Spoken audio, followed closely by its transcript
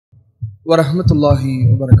வரஹ்மத்துல்லாஹி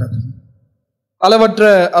வபரகாத்துஹு. அளவற்ற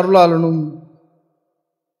அருளாளனும்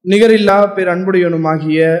நிகரில்லா பேர்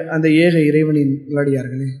அன்புடையனுமாகிய அந்த ஏக இறைவனின்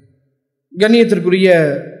நல்லடியார்களே, கண்ணியத்திற்குரிய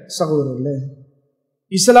சகோதரர்களே,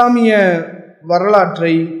 இஸ்லாமிய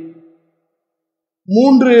வரலாற்றை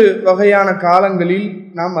 3 வகையான காலங்களில்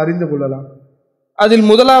நாம் அறிந்து கொள்ளலாம். அதில்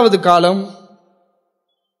முதலாவது காலம்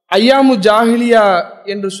ஐயாமு ஜாஹிலியா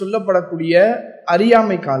என்று சொல்லப்படக்கூடிய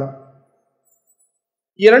அறியாமை காலம்.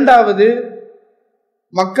 இரண்டாவது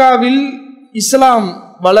மக்காவில் இஸ்லாம்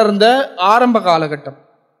வளர்ந்த ஆரம்ப காலகட்டம்.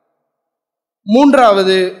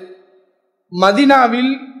 மூன்றாவது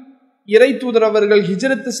மதீனாவில் இறை தூதர் அவர்கள்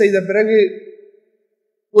ஹிஜ்ரத் செய்த பிறகு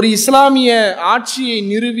ஒரு இஸ்லாமிய ஆட்சியை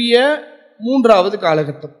நிறுவிய 3வது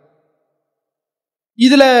காலகட்டம்.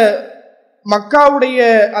 இதுல மக்காவுடைய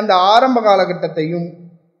அந்த ஆரம்ப காலகட்டத்தையும்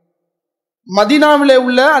மதீனாவிலே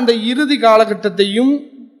உள்ள அந்த இறுதி காலகட்டத்தையும்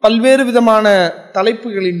பல்வேறு விதமான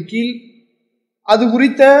தலைப்புகளின் கீழ் அது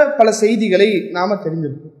குறித்த பல செய்திகளை நாம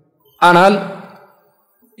தெரிஞ்சிருக்கோம். ஆனால்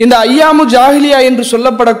இந்த ஐயாமு ஜாஹிலியா என்று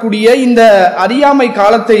சொல்லப்படக்கூடிய இந்த அறியாமை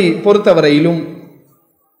காலத்தை பொறுத்தவரையிலும்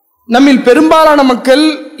நம்மில் பெரும்பாலான மக்கள்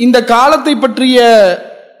இந்த காலத்தை பற்றிய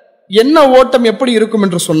என்ன ஓட்டம் எப்படி இருக்கும்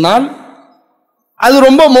என்று சொன்னால், அது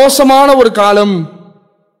ரொம்ப மோசமான ஒரு காலம்,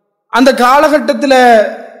 அந்த காலகட்டத்தில்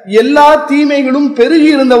எல்லா தீமைகளும் பெருகி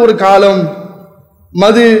இருந்த ஒரு காலம்,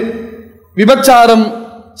 மது, விபச்சாரம்,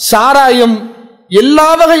 சாராயம், எல்லா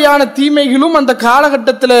வகையான தீமைகளும் அந்த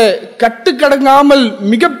காலகட்டத்தில் கட்டுக்கடங்காமல்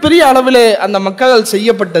மிகப்பெரிய அளவில் அந்த மக்கள்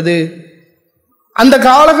செய்யப்பட்டது. அந்த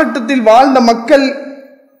காலகட்டத்தில் வாழ்ந்த மக்கள்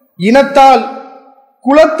இனத்தால்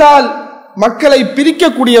குலத்தால் மக்களை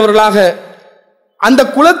பிரிக்கக்கூடியவர்களாக, அந்த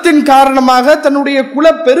குலத்தின் காரணமாக தன்னுடைய குல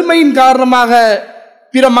பெருமையின் காரணமாக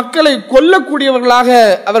பிற மக்களை கொல்லக்கூடியவர்களாக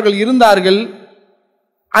அவர்கள் இருந்தார்கள்.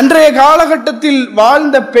 அன்றைய காலகட்டத்தில்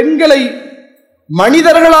வாழ்ந்த பெண்களை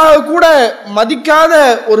மனிதர்களாக கூட மதிக்காத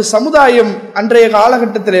ஒரு சமுதாயம் அன்றைய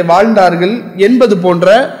காலகட்டத்திலே வாழ்ந்தார்கள் என்பது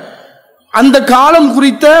போன்ற அந்த காலம்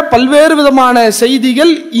குறித்த பல்வேறு விதமான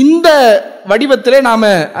செய்திகள் இந்த வடிவத்திலே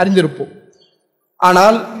நாம அறிந்திருப்போம்.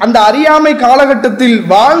 ஆனால் அந்த அறியாமை காலகட்டத்தில்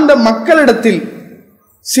வாழ்ந்த மக்களிடத்தில்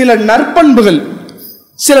சில நற்பண்புகள்,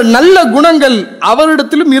 சில நல்ல குணங்கள்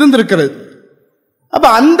அவரிடத்திலும் இருந்திருக்கிறது. அப்ப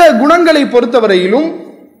அந்த குணங்களை பொறுத்தவரையிலும்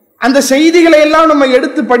அந்த செய்திகளை எல்லாம் நம்ம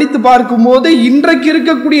எடுத்து படித்து பார்க்கும் போது இன்றைக்கு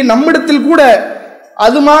இருக்கக்கூடிய நம்மிடத்தில் கூட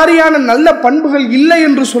அது மாதிரியான நல்ல பண்புகள் இல்லை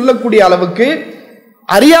என்று சொல்லக்கூடிய அளவுக்கு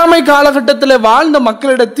அறியாமை காலகட்டத்தில் வாழ்ந்த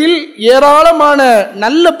மக்களிடத்தில் ஏராளமான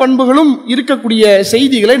நல்ல பண்புகளும் இருக்கக்கூடிய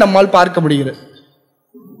செய்திகளை நம்மால் பார்க்க முடிகிறது.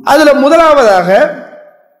 அதுல முதலாவதாக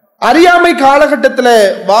அறியாமை காலகட்டத்தில்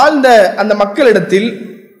வாழ்ந்த அந்த மக்களிடத்தில்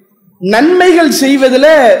நன்மைகள்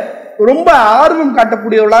செய்வதில் ரொம்ப ஆர்வம்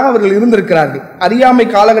காட்டக்கூடியவர்களாக அவர்கள் இருந்திருக்கிறார்கள். அறியாமை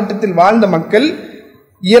காலகட்டத்தில் வாழ்ந்த மக்கள்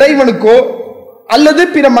இறைவனுக்கோ அல்லது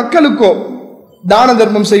பிற மக்களுக்கோ தான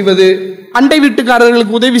தர்மம் செய்வது, அண்டை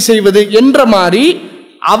வீட்டுக்காரர்களுக்கு உதவி செய்வது என்ற மாதிரி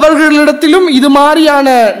அவர்களிடத்திலும் இது மாதிரியான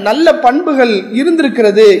நல்ல பண்புகள்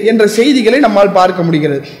இருந்திருக்கிறது என்ற செய்திகளை நம்மால் பார்க்க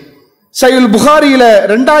முடிகிறது. சஹீஹுல் புகாரியில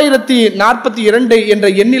 2042 என்ற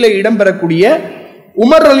எண்ணிலே இடம்பெறக்கூடிய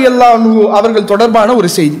உமர் ரலியல்லாஹு அன்ஹு அவர்கள் தொடர்பான ஒரு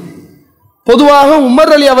செய்தி. பொதுவாக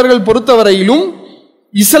உமர் அலி அவர்கள் பொறுத்தவரையிலும்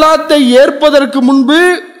இஸ்லாத்தை ஏற்பதற்கு முன்பு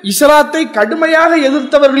இஸ்லாத்தை கடுமையாக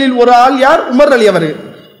எதிர்த்தவர்களில் ஒரு ஆள் யார்? உமர் அலி அவர்கள்.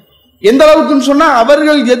 எந்த அளவுக்குன்னு சொன்னா,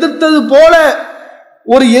 அவர்கள் எதிர்த்தது போல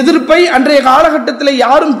ஒரு எதிர்ப்பை அன்றைய காலகட்டத்தில்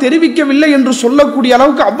யாரும் தெரிவிக்கவில்லை என்று சொல்லக்கூடிய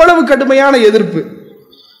அளவுக்கு அவ்வளவு கடுமையான எதிர்ப்பு.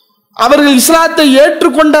 அவர்கள் இஸ்லாத்தை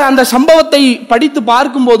ஏற்றுக்கொண்ட அந்த சம்பவத்தை படித்து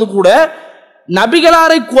பார்க்கும் போது கூட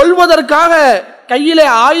நபிகளாரை கொல்வதற்காக கையிலே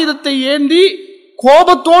ஆயுதத்தை ஏந்தி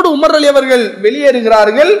கோபத்தோடு உமர் அலி அவர்கள்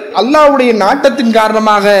வெளியேறுகிறார்கள். அல்லாஹ்வுடைய நாட்டத்தின்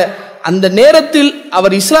காரணமாக அந்த நேரத்தில்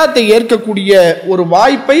அவர் இஸ்லாத்தை ஏற்கக்கூடிய ஒரு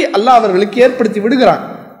வாய்ப்பை அல்லாஹ் அவர்களுக்கு ஏற்படுத்தி விடுகிறார்.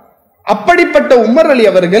 அப்படிப்பட்ட உமர் அலி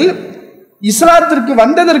அவர்கள் இஸ்லாத்திற்கு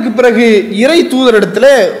வந்ததற்கு பிறகு இறை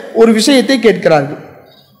தூதரிடத்தில் ஒரு விஷயத்தை கேட்கிறார்கள்.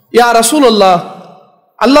 யா ரசூலுல்லாஹ்,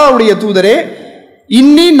 அல்லாஹ்வுடைய தூதரே,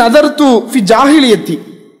 இன்னி நதர்து ஃபி ஜாஹிலியத்தி,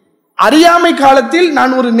 அறியாமை காலத்தில்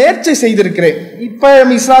நான் ஒரு நேர்ச்சை செய்திருக்கிறேன். இப்ப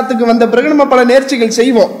நம்ம இஸ்லாத்துக்கு வந்த பிறகு நம்ம பல நேர்ச்சைகள்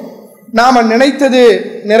செய்வோம், நாம நினைத்தது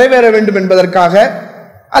நிறைவேற வேண்டும் என்பதற்காக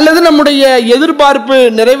அல்லது நம்முடைய எதிர்பார்ப்பு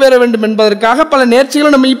நிறைவேற வேண்டும் என்பதற்காக பல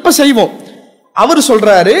நேர்ச்சைகளை நம்ம இப்ப செய்வோம். அவர்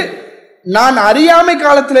சொல்றாரு, நான் அறியாமை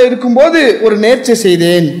காலத்தில் இருக்கும்போது ஒரு நேர்ச்சை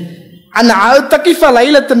செய்தேன். அந்த அல்தகிஃப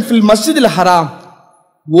லைலத்தன் ஃபில் மஸ்ஜிதுல் ஹராம்,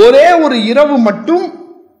 ஒரே ஒரு இரவு மட்டும்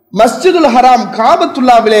மஸ்ஜிதுல் ஹராம்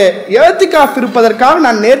காபத்துல்லாவிலே இஅ்திகாஃப் இருப்பதற்காக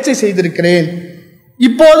நான் நேர்ச்சை செய்திருக்கிறேன்.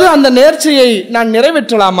 இப்போது அந்த நேர்ச்சையை நான்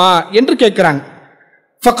நிறைவேற்றலாமா என்று கேட்கிறாங்க.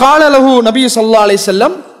 ஃபகால லஹு நபி ஸல்லல்லாஹு அலைஹி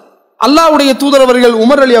வஸல்லம், அல்லாஹ்வுடைய தூதர் அவர்கள்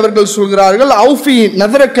உமர் அலி அவர்கள் சொல்கிறார்கள், அவுஃபி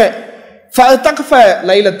நதரக ஃபஅல்தக்ஃப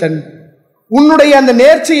லைலத்தன், உன்னுடைய அந்த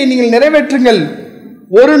நேர்ச்சையை நீங்கள் நிறைவேற்றுங்கள்,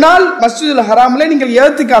 ஒரு நாள் மஸ்ஜிதுல் ஹராமிலே நீங்கள்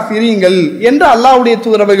இஅ்திகாஃப் இருங்கள் என்று அல்லாஹ்வுடைய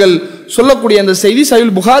தூதர் அவர்கள் சொல்லக்கூடிய அந்த செய்தி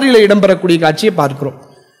சஹீஹ் புகாரியில இடம்பெறக்கூடிய காட்சியை பார்க்கிறோம்.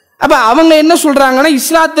 அப்ப அவங்க என்ன சொல்றாங்கன்னா,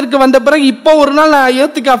 இஸ்லாத்திற்கு வந்த பிறகு இப்போ ஒரு நாள் நான்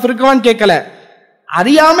இஅ்திகாஃப் இருக்கவான்னு கேட்கல,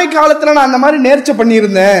 அறியாமை காலத்துல நான் அந்த மாதிரி நேர்ச்சை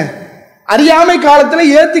பண்ணியிருந்தேன், அறியாமை காலத்துல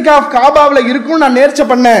இஅ்திகாஃப் காபாவில் இருக்கும் நான் நேர்ச்சை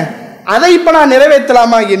பண்ணேன், அதை இப்ப நான்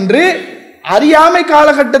நிறைவேற்றலாமா என்று அறியாமை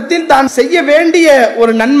காலகட்டத்தில் தான் செய்ய வேண்டிய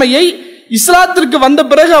ஒரு நன்மையை இஸ்லாத்திற்கு வந்த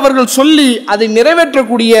பிறகு அவர்கள் சொல்லி அதை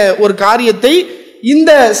நிறைவேற்றக்கூடிய ஒரு காரியத்தை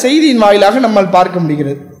இந்த செய்தியின் வாயிலாக நம்மால் பார்க்க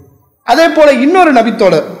முடிகிறது. அதே போல இன்னொரு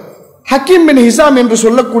நபித்தோழர் ஹக்கீம் பின் ஹிசாம் என்று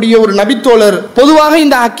சொல்லக்கூடிய ஒரு நபித்தோழர், பொதுவாக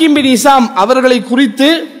இந்த ஹக்கீம் பின் ஹிசாம் அவர்களை குறித்து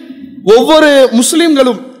ஒவ்வொரு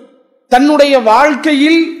முஸ்லிம்களும் தன்னுடைய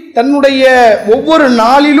வாழ்க்கையில் தன்னுடைய ஒவ்வொரு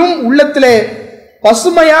நாளிலும் உள்ளத்திலே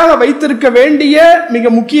பசுமையாக வைத்திருக்க வேண்டிய மிக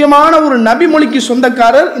முக்கியமான ஒரு நபிமொழிக்கு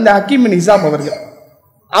சொந்தக்காரர் இந்த ஹக்கீம் பின் ஹிசாம் அவர்கள்.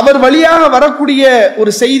 அவர் வழியாக வரக்கூடிய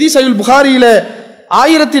ஒரு செய்தி சஹீஹ் புகாரியில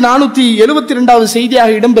 1472வது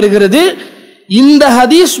செய்தியாக இடம்பெறுகிறது. இந்த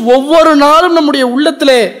ஹதீஸ் ஒவ்வொரு நாளும் நம்முடைய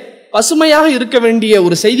உள்ளத்திலே பசுமையாக இருக்க வேண்டிய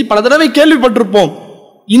ஒரு செய்தி. பல தடவை கேள்விப்பட்டிருப்போம்,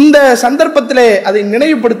 இந்த சந்தர்ப்பத்திலே அதை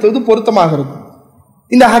நினைவுபடுத்துவது பொருத்தமாக இருக்கும்.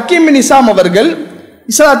 இந்த ஹக்கீம் பின் ஹிசாம் அவர்கள்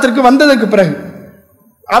இஸ்லாத்திற்கு வந்ததற்கு பிறகு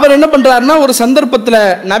அவர் என்ன பண்றாருன்னா, ஒரு சந்தர்ப்பத்தில்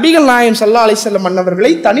நபிகள் நாயகம் ஸல்லல்லாஹு அலைஹி வஸல்லம்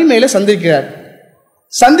அன்னவர்களை தனிமையில சந்திக்கிறார்.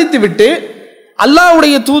 சந்தித்து விட்டு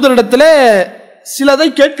அல்லாஹ்வுடைய தூதரிடத்துல சிலதை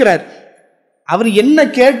கேட்கிறார். அவர் என்ன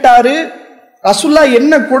கேட்டாரு, ரசூல்லா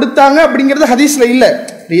என்ன கொடுத்தாங்க அப்படிங்கிறது ஹதீஸ்ல இல்ல,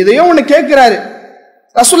 எதையோ ஒண்ணு கேட்கிறாரு.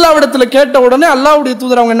 ரசூல்லாவிடத்துல கேட்ட உடனே அல்லாஹ்வுடைய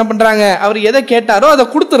தூதர் அவங்க என்ன பண்றாங்க, அவர் எதை கேட்டாரோ அதை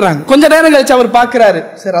கொடுத்துடுறாங்க. கொஞ்ச நேரம் கழிச்சு அவர் பார்க்கிறாரு,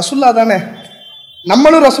 சரி ரசூல்லா தானே,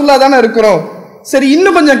 நம்மளும் ரசூல்லா தானே இருக்கிறோம், சரி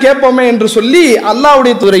இன்னும் கொஞ்சம் கேட்போமே என்று சொல்லி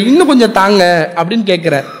அல்லாஹ்வுடைய தூதரை இன்னும் கொஞ்சம் தாங்க அப்படின்னு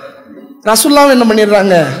கேட்கிறார். ரசூல்லாவும் என்ன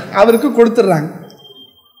பண்ணிடுறாங்க, அவருக்கு கொடுத்துடுறாங்க.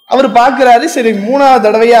 அவர் பார்க்கிறாரு, சரி மூணாவது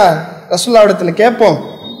தடவையா ரசூல்லாவிடத்துல கேட்போம்,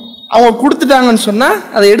 அவங்க கொடுத்துட்டாங்கன்னு சொன்னா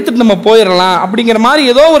அதை எடுத்துட்டு நம்ம போயிடலாம் அப்படிங்கிற மாதிரி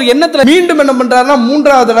ஏதோ ஒரு எண்ணத்துல மீண்டும் என்ன பண்றாருன்னா,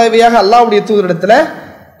 மூன்றாவது தடவையாக அல்லாஹ்வுடைய தூதரிடத்துல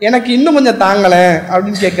எனக்கு இன்னும் கொஞ்சம் தாங்கல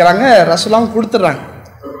அப்படின்னு கேட்கிறாங்க. ரசூலாவும் கொடுத்துடுறாங்க.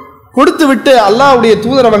 கொடுத்து விட்டு அல்லாஹ்வுடைய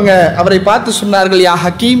தூதர் அவங்க அவரை பார்த்து சொன்னார்கள், யா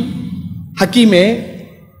ஹக்கீம், ஹக்கீமே,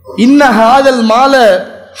 இன்ன ஹாதல் மால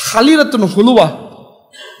ஹலிரத்துன் ஹுலுவா,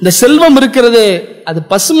 இந்த செல்வம் இருக்கிறது அது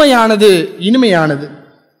பசுமையானது, இனிமையானது.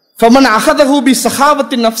 ஃபமன் அஹதஹு பி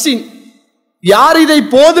ஸஹாவத்தின் நஃப்ஸின், யார் இதை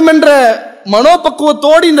போதும் என்ற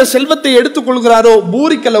மனோபக்குவத்தோடு இந்த செல்வத்தை எடுத்துக் கொள்கிறாரோ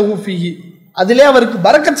பூரிக லஹு ஃபீஹி, அதிலே அவருக்கு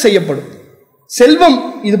பரக்கத் செய்யப்படும். செல்வம்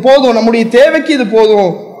இது போதும், நம்முடைய தேவைக்கு இது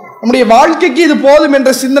போதும், நம்முடைய வாழ்க்கைக்கு இது போதும்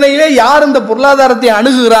என்ற சிந்தனையிலே யார் இந்த பொருளாதாரத்தை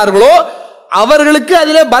அணுகுகிறார்களோ அவர்களுக்கு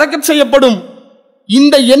அதிலே பரக்கத் செய்யப்படும்.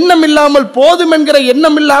 இந்த எண்ணம் இல்லாமல், போதும் என்கிற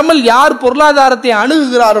எண்ணம் இல்லாமல் யார் பொருளாதாரத்தை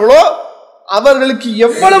அணுகுகிறார்களோ அவர்களுக்கு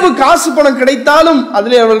எவ்வளவு காசு பணம் கிடைத்தாலும்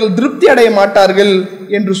அதிலே அவர்கள் திருப்தி அடைய மாட்டார்கள்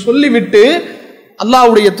என்று சொல்லிவிட்டு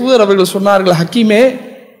அல்லாஹ்வுடைய தூதர் அவர்கள் சொன்னார்கள், ஹக்கீமே,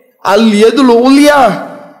 அல் யதுல் உல்யா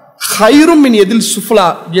ஹைரும் மின் யதில் சுஃப்லா,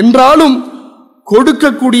 என்றாலும்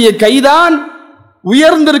கொடுக்கக்கூடிய கைதான்,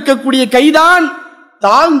 உயர்ந்திருக்கக்கூடிய கைதான்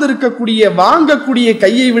தாழ்ந்திருக்கக்கூடிய வாங்கக்கூடிய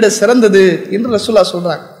கையை விட சிறந்தது என்று ரசூலுல்லாஹ்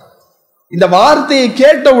சொல்றாங்க. இந்த வார்த்தையை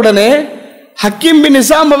கேட்ட உடனே ஹக்கீம் பின்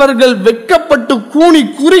ஹிசாம் அவர்கள் வெட்கப்பட்டு கூனி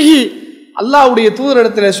குறுகி அல்லாஹ்வுடைய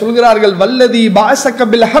தூதரிடத்தில் சொல்கிறார்கள், வல்லதி பாஸக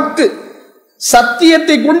பில் ஹக்,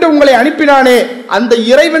 சத்தியத்தை கொண்டு உங்களை அனுப்பினானே அந்த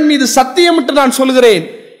இறைவன் மீது சத்தியமிட்டு நான் சொல்கிறேன்,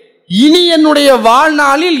 இனி என்னுடைய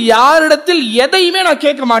வாழ்நாளில் யாரிடத்தில் எதையுமே நான்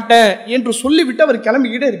கேட்க மாட்டேன் என்று சொல்லிவிட்டு அவர்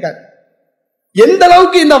கிளம்பிக்கிட்டே இருக்கார். எந்த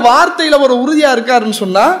அளவுக்கு இந்த வார்த்தையில ஒரு உறுதியா இருக்காருன்னு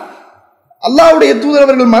சொன்னா, அல்லாஹ்வுடைய தூதர்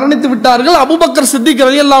அவர்கள் மரணித்து விட்டார்கள். அபூபக்கர் சித்திக்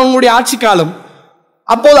ரலியல்லாஹு அன்ஹுவுடைய ஆட்சி காலம்.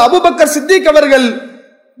 அப்போது அபூபக்கர் சித்திக் அவர்கள்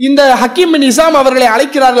இந்த ஹக்கீம் பின் ஹிசாம் அவர்களை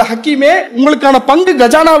அழைக்கிறார்கள், ஹக்கீமே, உங்களுக்கான பங்கு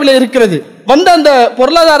கஜானாவிலே இருக்கிறது, வந்து அந்த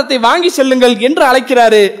பொருளாதாரத்தை வாங்கி செல்லுங்கள் என்று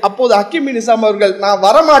அழைக்கிறாரு. அப்போது ஹக்கீம் பின் ஹிசாம் அவர்கள் நான்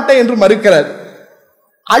வரமாட்டேன் என்று மறுக்கிறார்.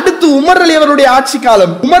 அடுத்து உமர் அலி அவருடைய ஆட்சி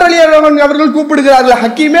காலம். உமர் அலி அவர்கள் கூப்பிடுகிறார்கள்,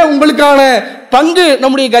 ஹக்கீமே, உங்களுக்கான பங்கு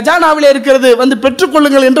நம்முடைய கஜானாவிலே இருக்கிறது, வந்து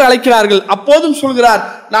பெற்றுக்கொள்ளுங்கள் என்று அழைக்கிறார்கள். அப்போதும் சொல்கிறார்,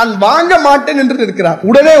 நான் வாங்க மாட்டேன் என்று இருக்கிறார்.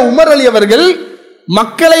 உடனே உமர் அலி அவர்கள்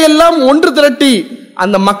மக்களை எல்லாம் ஒன்று திரட்டி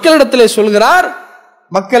அந்த மக்களிடத்திலே சொல்கிறார்,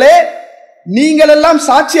 மக்களே, நீங்கள் எல்லாம்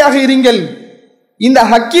சாட்சியாக இருங்கள், இந்த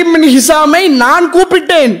ஹக்கீம் பின் ஹிசாமை நான்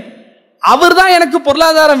கூப்பிட்டேன், அவர்தான் எனக்கு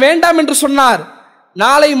பொருளாதாரம் வேண்டாம் என்று சொன்னார்.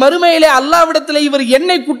 நாளை மறுமையிலே அல்லாஹ்விடத்திலே இவர்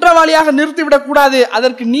என்னை குற்றவாளியாக நிறுத்திவிடக் கூடாது,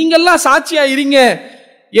 அதற்கு நீங்கள்லாம் சாட்சியா இருங்க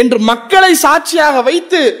என்று மக்களை சாட்சியாக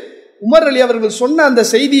வைத்து உமர் அலி அவர்கள் சொன்ன அந்த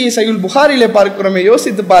செய்தியை சஹீஹ் புகாரியிலே பார்க்கிறோமே.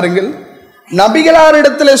 யோசித்து பாருங்கள்,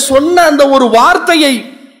 நபிகளாரிடத்திலே சொன்ன அந்த ஒரு வார்த்தையை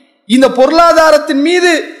இந்த பொருளாதாரத்தின்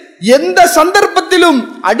மீது எந்த சந்தர்ப்பத்திலும்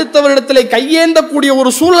அடுத்தவரிடத்திலே கையேந்தக்கூடிய ஒரு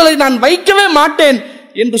சூழலை நான் வைக்கவே மாட்டேன்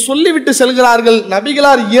என்று சொல்லிவிட்டு செல்கிறார்கள்.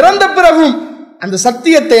 நபிகளார் இறந்த பிறகும் அந்த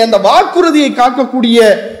சத்தியத்தை, அந்த வாக்குறுதியை காக்கக்கூடிய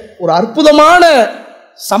ஒரு அற்புதமான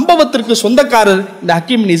சம்பவத்திற்கு சொந்தக்காரர் இந்த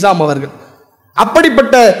ஹக்கீம் நிசாம் அவர்கள்.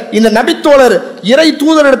 அப்படிப்பட்ட இந்த நபித்தோழர் இறை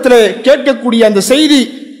தூதரிடத்தில் கேட்கக்கூடிய அந்த செய்தி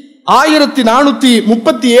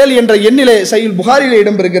 1437 என்ற எண்ணிலே சஹீஹ் புகாரிலே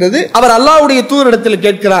இடம்பெறுகிறது. அவர் அல்லாஹ்வுடைய தூதரிடத்தில்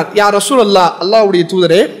கேட்கிறார், யா ரசூலல்லாஹ், அல்லாஹ்வுடைய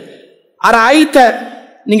தூதரே, அரஐத,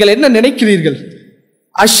 நீங்கள் என்ன நினைக்கிறீர்கள்,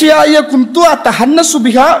 அஷ்யாய குந்து அத்தஹன்னசு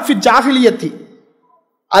பிஹா ஃபி ஜாஹிலியத்தி,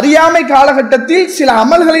 அறியாமை காலகட்டத்தில் சில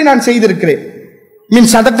அமல்களை நான் செய்திருக்கிறேன். மின்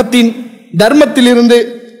சதகத்தின், தர்மத்திலிருந்து,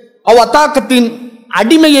 அவ் அத்தாக்கத்தின்,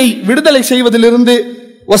 அடிமையை விடுதலை செய்வதிலிருந்து,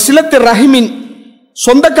 வசிலத்து ரஹிமின்,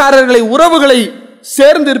 சொந்தக்காரர்களை உறவுகளை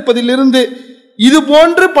சேர்ந்து இருப்பதிலிருந்து, இது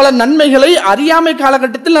போன்று பல நன்மைகளை அறியாமை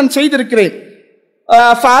காலகட்டத்தில் நான் செய்திருக்கிறேன்.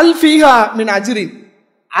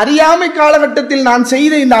 அறியாமை காலகட்டத்தில் நான்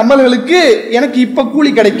செய்த இந்த அமல்களுக்கு எனக்கு இப்ப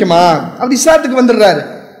கூலி கிடைக்குமா? அவர் இஸ்லாத்துக்கு வந்துடுறாரு.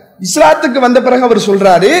 இஸ்லாத்துக்கு வந்த பிறகு அவர்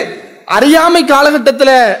சொல்றாரு, அறியாமை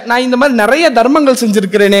காலகட்டத்தில் நான் இந்த மாதிரி நிறைய தர்மங்கள்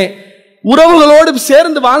செஞ்சிருக்கிறேனே, உறவுகளோடு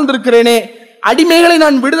சேர்ந்து வாழ்ந்திருக்கிறேனே, அடிமைகளை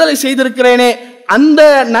நான் விடுதலை செய்திருக்கிறேனே, அந்த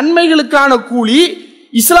நன்மைகளுக்கான கூலி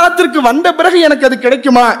இஸ்லாத்திற்கு வந்த பிறகு எனக்கு அது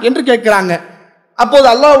கிடைக்குமா என்று கேட்கிறாங்க. அப்போது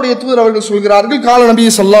அல்லாஹ்வுடைய தூதர் அவர்கள் சொல்கிறார்கள், கால நபி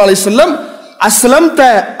ஸல்லல்லாஹு அலைஹி வஸல்லம், அஸ்லம்த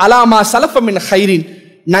அலாமா சலஃப மின் கைரின்,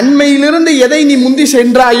 நன்மையிலிருந்து எதை நீ முந்தி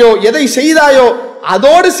சென்றாயோ, எதை செய்தாயோ,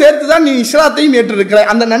 அதோடு சேர்த்துதான் நீ இஸ்லாத்தையும் ஏற்றிருக்கிறாய்,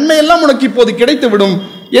 அந்த நன்மையெல்லாம் உனக்கு இப்போது கிடைத்து விடும்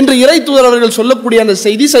என்று இறை தூதர் அவர்கள் சொல்லக்கூடிய அந்த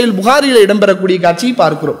செய்தி சஹீஹ் புகாரியில் இடம்பெறக்கூடிய காட்சியை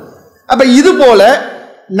பார்க்கிறோம். அப்ப இது போல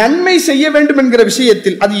நன்மை செய்ய வேண்டும் என்கிற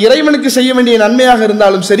விஷயத்தில், அது இறைவனுக்கு செய்ய வேண்டிய நன்மையாக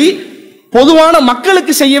இருந்தாலும் சரி, பொதுவான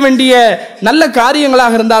மக்களுக்கு செய்ய வேண்டிய நல்ல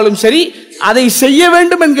காரியங்களாக இருந்தாலும் சரி, அதை செய்ய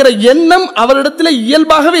வேண்டும் என்கிற எண்ணம் அவரிடத்தில்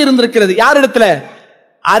இயல்பாகவே இருந்திருக்கிறது. யாரிடத்துல?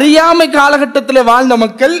 அறியாமை காலகட்டத்தில் வாழ்ந்த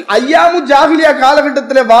மக்கள், ஐயாமு ஜாஹிலியா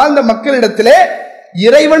காலகட்டத்தில் வாழ்ந்த மக்களிடத்திலே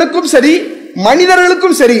இறைவனுக்கும் சரி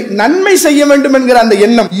மனிதர்களுக்கும் சரி நன்மை செய்ய வேண்டும் என்கிற அந்த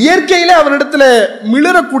எண்ணம் இயற்கையிலே அவரிடத்துல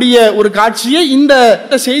மிளறக்கூடிய ஒரு காட்சியை இந்த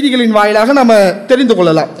செய்திகளின் வாயிலாக நம்ம தெரிந்து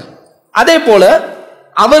கொள்ளலாம். அதே போல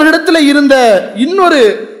அவரிடத்துல இருந்த இன்னொரு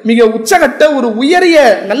மிக உச்சகட்ட ஒரு உயரிய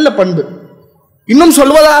நல்ல பண்பு, இன்னும்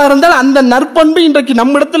சொல்வதாக இருந்தால் அந்த நற்பண்பு இன்றைக்கு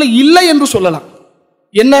நம்மிடத்துல இல்லை என்று சொல்லலாம்.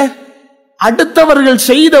 என்ன? அடுத்தவர்கள்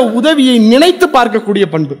செய்த உதவியை நினைத்து பார்க்கக்கூடிய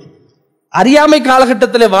பண்பு. அறியாமை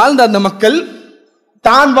காலகட்டத்தில் வாழ்ந்த அந்த மக்கள்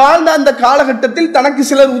தான் வாழ்ந்த அந்த காலகட்டத்தில் தனக்கு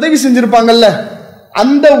சிலர் உதவி செஞ்சிருப்பாங்கல்ல,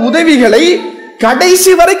 அந்த உதவிகளை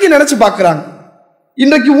கடைசி வரைக்கும் நினைச்சு பார்க்கிறாங்க.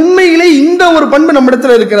 இன்றைக்கு உண்மையிலே இந்த ஒரு பண்பு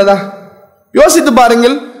நம்மிடத்தில் இருக்கிறதா? யோசித்து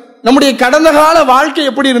பாருங்கள். நம்முடைய கடந்த கால வாழ்க்கை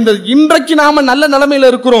எப்படி இருந்தது? இன்றைக்கு நாம நல்ல நிலைமையில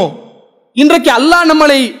இருக்கிறோம். இன்றைக்கு அல்லாஹ்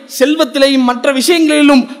நம்மளை செல்வத்திலேயும் மற்ற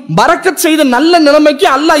விஷயங்களிலும் பரக்கத் செய்த நல்ல நிலைமைக்கு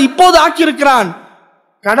அல்லாஹ் இப்போது ஆக்கியிருக்கிறான்.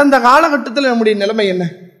 கடந்த காலகட்டத்தில் நம்முடைய நிலைமை என்ன?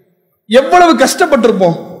 எவ்வளவு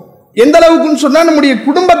கஷ்டப்பட்டிருப்போம்? எந்த அளவுக்குன்னு சொன்னா, நம்முடைய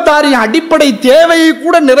குடும்பத்தாரின் அடிப்படை தேவையை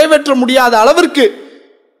கூட நிறைவேற்ற முடியாத அளவிற்கு,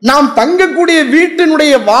 நாம் தங்கக்கூடிய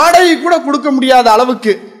வீட்டினுடைய வாடகை கூட கொடுக்க முடியாத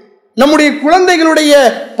அளவுக்கு, நம்முடைய குழந்தைகளுடைய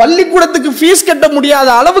பள்ளிக்கூடத்துக்கு ஃபீஸ் கட்ட முடியாத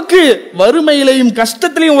அளவுக்கு வறுமையிலையும்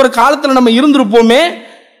கஷ்டத்திலையும் ஒரு காலத்தில் நம்ம இருந்திருப்போமே.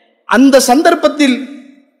 அந்த சந்தர்ப்பத்தில்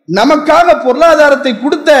நமக்காக பொருளாதாரத்தை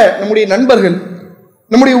கொடுத்த நம்முடைய நண்பர்கள்,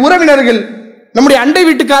 நம்முடைய உறவினர்கள், நம்முடைய அண்டை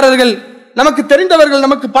வீட்டுக்காரர்கள், நமக்கு தெரிந்தவர்கள்,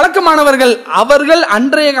 நமக்கு பழக்கமானவர்கள், அவர்கள்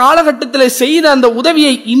அன்றைய காலகட்டத்தில் செய்த அந்த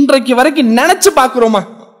உதவியை இன்றைக்கு வரைக்கும் நினைச்சு பார்க்கிறோமா?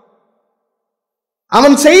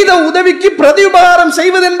 அவன் செய்த உதவிக்கு பிரதியுபகாரம்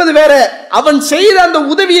செய்வது என்பது வேற, அவன் செய்த அந்த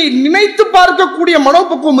உதவியை நினைத்து பார்க்கக்கூடிய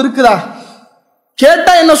மனோபக்குவம் இருக்குதா?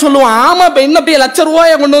 கேட்டா என்ன சொல்லுவான்? ஆமா, இப்ப என்ன பெரிய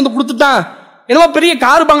 ₹1,00,000 கொண்டு வந்து கொடுத்துட்டான், என்னமோ பெரிய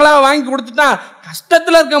கார் பங்களா வாங்கி கொடுத்துட்டான்,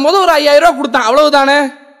 கஷ்டத்துல இருக்கும் போது ஒரு ₹5,000 கொடுத்தான், அவ்வளவுதானே,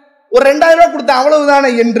 ஒரு ₹2,000 கொடுத்தான்,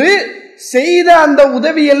 அவ்வளவுதானே என்று செய்த அந்த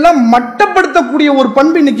உதவியெல்லாம் மட்டப்படுத்தக்கூடிய ஒரு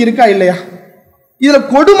பண்பு இன்னைக்கு இருக்கா இல்லையா? இதுல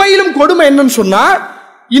கொடுமையிலும் கொடுமை என்னன்னு சொன்னா,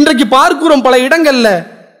 இன்றைக்கு பார்க்கிறோம் பல இடங்கள்ல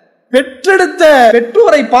பெற்றெடுத்த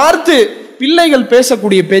பெற்றோரை பார்த்து பிள்ளைகள்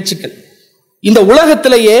பேசக்கூடிய பேச்சுக்கள். இந்த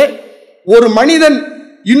உலகத்திலேயே ஒரு மனிதன்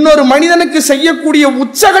இன்னொரு மனிதனுக்கு செய்யக்கூடிய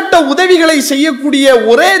உச்சகட்ட உதவிகளை செய்யக்கூடிய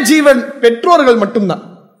ஒரே ஜீவன் பெற்றோர்கள் மட்டும்தான்.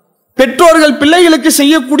 பெற்றோர்கள் பிள்ளைகளுக்கு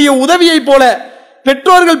செய்யக்கூடிய உதவியை போல,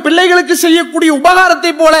 பெற்றோர்கள் பிள்ளைகளுக்கு செய்யக்கூடிய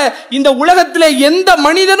உபகாரத்தை போல இந்த உலகத்திலே எந்த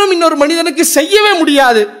மனிதனும் இன்னொரு மனிதனுக்கு செய்யவே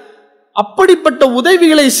முடியாது. அப்படிப்பட்ட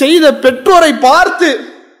உதவிகளை செய்த பெற்றோரை பார்த்து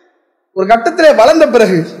ஒரு கட்டத்திலே வளர்ந்த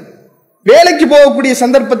பிறகு வேலைக்கு போகக்கூடிய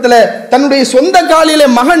சந்தர்ப்பத்தில், தன்னுடைய சொந்த காலிலே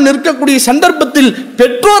மகன் நிற்கக்கூடிய சந்தர்ப்பத்தில்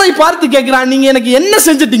பெற்றோரை பார்த்து கேட்கிறான், நீங்க எனக்கு என்ன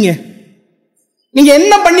செஞ்சிட்டீங்க, நீங்க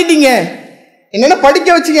என்ன பண்ணிட்டீங்க, என்ன படிக்க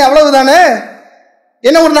வச்சீங்க, அவ்வளவுதானே,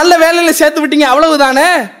 என்ன ஒரு நல்ல வேலையில சேர்த்து விட்டீங்க, அவ்வளவுதானே,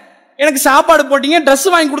 எனக்கு சாப்பாடு போட்டீங்க, ட்ரெஸ்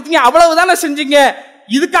வாங்கி கொடுத்தீங்க, அவ்வளவுதானே செஞ்சீங்க,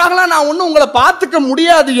 இதுக்காகலாம் நான் ஒன்னும் உங்களை பார்த்துக்க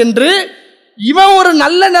முடியாது என்று இவன் ஒரு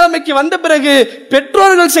நல்ல நிலைமைக்கு வந்த பிறகு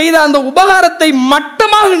பெற்றோர்கள் செய்த அந்த உபகாரத்தை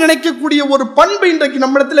மட்டமாக நினைக்கக்கூடிய ஒரு பண்பு இன்றைக்கு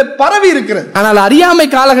நம்மிடத்துல பரவி இருக்கிறது. ஆனால் அறியாமை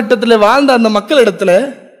காலகட்டத்தில் வாழ்ந்த அந்த மக்களிடத்துல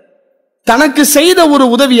தனக்கு செய்த ஒரு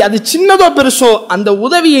உதவி, அது சின்னதோ பெருசோ, அந்த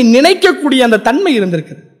உதவியை நினைக்கக்கூடிய அந்த தன்மை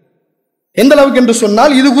இருந்திருக்கிறது. எந்த அளவுக்கு என்று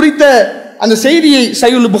சொன்னால், இது குறித்த அந்த செய்தியை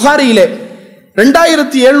சஹீஹுல் புகாரியிலே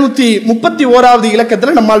 2731வது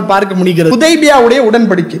இலக்கத்தில் நம்மால் பார்க்க முடிகிறது. ஹுதைபியாவுடைய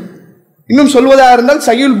உடன்படிக்கை, இன்னும் சொல்வதாக இருந்தால்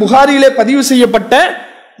சஹீஹுல் புகாரியிலே பதிவு செய்யப்பட்ட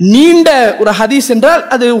நீண்ட ஒரு ஹதீஸ் என்றால்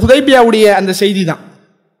அது ஹுதைபியாவுடைய அந்த செய்தி தான்.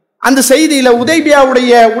 அந்த செய்தியில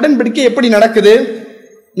ஹுதைபியாவுடைய உடன்படிக்கை எப்படி நடக்குது?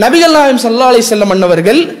 நபிகள் நாயகம் ஸல்லல்லாஹு அலைஹி வஸல்லம்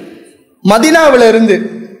அன்னவர்கள் மதீனாவிலிருந்து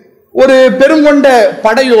ஒரு பெருங்கொண்ட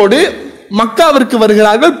படையோடு மக்காவிற்கு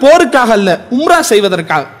வருகிறார்கள். போருக்காக அல்ல, உம்ரா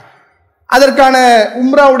செய்வதற்காக. அதற்கான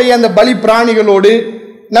உம்ராவுடைய அந்த பலி பிராணிகளோடு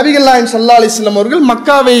நபிகள் நாயகம் ஸல்லல்லாஹு அலைஹி வஸல்லம் அவர்கள்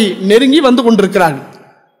மக்காவை நெருங்கி வந்து கொண்டிருக்கிறார்கள்.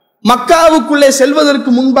 மக்காவுக்குள்ளே செல்வதற்கு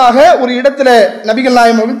முன்பாக ஒரு இடத்துல நபிகள்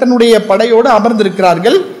நாயகம் அவர்கள் தன்னுடைய படையோடு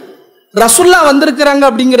அமர்ந்திருக்கிறார்கள். ரசூல்லா வந்திருக்கிறாங்க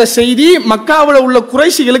அப்படிங்கிற செய்தி மக்காவில் உள்ள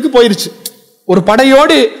குறைஷிகளுக்கு போயிருச்சு. ஒரு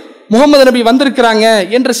படையோடு முகமது நபி வந்திருக்கிறாங்க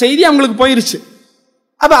என்ற செய்தி அவங்களுக்கு போயிருச்சு.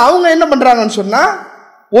 அப்ப அவங்க என்ன பண்றாங்கன்னு சொன்னா,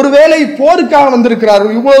 ஒருவேளை போருக்காக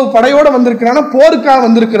வந்திருக்கிறார்கள், இவ்வளவு படையோட வந்திருக்கிறாங்க, போருக்காக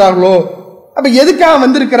வந்திருக்கிறார்களோ, அப்ப எதுக்காக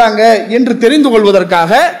வந்திருக்கிறாங்க என்று தெரிந்து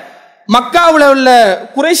கொள்வதற்காக மக்காவில் உள்ள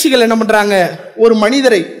குறைஷிகள் என்ன பண்றாங்க, ஒரு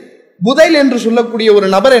மனிதரை, புதைல் என்று சொல்லக்கூடிய ஒரு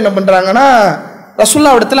நபரை என்ன பண்றாங்கன்னா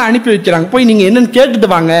ரசூல்லா இடத்துல அனுப்பி வைக்கிறாங்க. போய் நீங்க என்னன்னு கேட்டுட்டு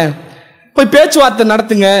வாங்க, போய் பேச்சுவார்த்தை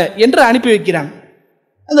நடத்துங்க என்று அனுப்பி வைக்கிறாங்க.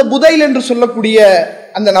 அந்த புதைல் என்று சொல்லக்கூடிய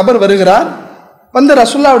அந்த நபர் வருகிறார். வந்து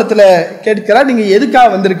ரசூல்லா இடத்துல கேட்கிறார், நீங்க எதுக்காக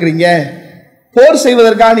வந்திருக்கிறீங்க, போர்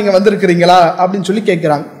செய்வதற்காக நீங்க வந்திருக்கிறீங்களா அப்படின்னு சொல்லி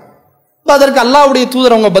கேட்கிறாங்க. அதற்கு அல்லாஹ்வுடைய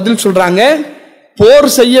தூதர் அவங்க பதில் சொல்றாங்க, போர்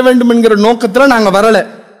செய்ய வேண்டும் என்கிற நோக்கத்துல நாங்க வரல,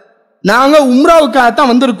 நாங்க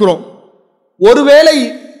உம்ராவுக்காகத்தான் வந்திருக்கிறோம். ஒருவேளை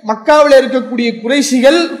மக்காவில் இருக்கக்கூடிய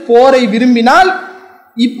குறைஷிகள் போரை விரும்பினால்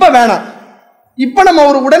இப்ப வேணாம், இப்ப நம்ம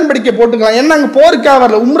ஒரு உடன்படிக்கை போட்டுக்கலாம், ஏன்னா நாங்க போருக்காக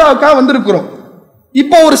வரல, உம்ராவுக்காக வந்திருக்கிறோம்.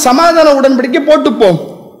 இப்ப ஒரு சமாதான உடன்படிக்கை போட்டுப்போம்,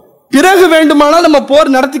 பிறகு வேண்டுமானால் நம்ம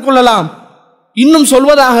போர் நடத்தி கொள்ளலாம். இன்னும்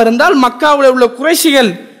சொல்வதாக இருந்தால் மக்காவில் உள்ள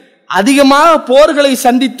குறைஷிகள் அதிகமாக போர்களை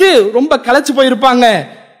சந்தித்து ரொம்ப களைச்சு போயிருப்பாங்க.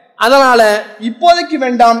 அதனால இப்போதைக்கு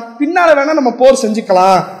வேண்டாம், பின்னால வேணா நம்ம போர்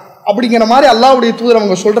செஞ்சுக்கலாம் அப்படிங்கிற மாதிரி அல்லாஹ்வுடைய தூதர்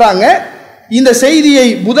அவங்க சொல்றாங்க. இந்த செய்தியை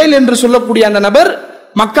புதைல் என்று சொல்லக்கூடிய அந்த நபர்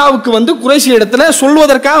மக்காவுக்கு வந்து குறைஷி இடத்துல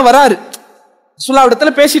சொல்வதற்காக வராரு. ரசூலுல்லாஹ்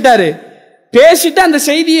இடத்துல பேசிட்டு அந்த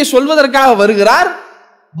செய்தியை சொல்வதற்காக வருகிறார்.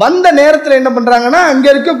 வந்த நேரத்தில் என்ன பண்றாங்கன்னா, அங்க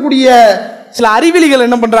இருக்கக்கூடிய சில அறிவிலிகள்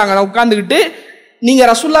என்ன பண்றாங்கன்னா உட்கார்ந்துக்கிட்டு, நீங்க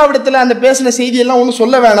ரசூலுல்லாஹ் இடத்துல அந்த பேசின செய்தியெல்லாம் ஒன்றும்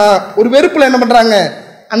சொல்ல வேணாம், ஒரு வெறுப்புல என்ன பண்றாங்க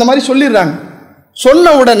அந்த மாதிரி சொல்லிடுறாங்க.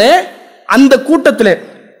 சொன்ன உடனே அந்த கூட்டத்தில்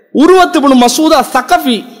உருவத்து இப்னு மசூதா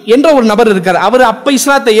ஸகஃபி என்ற ஒரு நபர் இருக்கார். அவர் அப்ப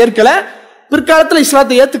இஸ்லாத்தை ஏற்கல, பிற்காலத்தில்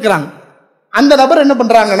இஸ்லாத்தை ஏத்துக்கிறாங்க. அந்த நபர் என்ன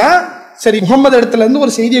பண்றாங்கன்னா, சரி முகமது இடத்துல இருந்து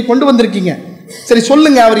ஒரு செய்தியை கொண்டு வந்திருக்கீங்க, சரி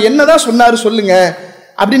சொல்லுங்க, அவர் என்னதான் சொன்னாரு சொல்லுங்க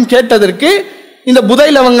அப்படின்னு கேட்டதற்கு இந்த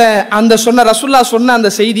புதைல் அவங்க அந்த சொன்ன ரசூலுல்லாஹ் சொன்ன அந்த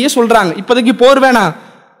செய்தியை சொல்றாங்க. இப்போதைக்கு போர் வேணாம்,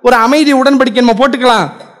 ஒரு அமைதி உடன்படிக்கை நம்ம போட்டுக்கலாம்,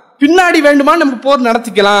 பின்னாடி வேண்டுமா நம்ம போர்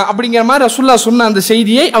நடத்திக்கலாம் அப்படிங்கிற மாதிரி ரசூலுல்லாஹ் சொன்ன அந்த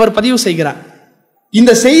செய்தியை அவர் பதிவு செய்கிறார்.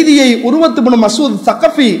 இந்த செய்தியை உருவத்து இப்னு மசூத்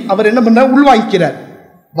ஸகஃபி அவர் என்ன பண்றார், உள்வாங்கிக்கிறார்.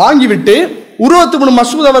 வாங்கிவிட்டு உருவத்து இப்னு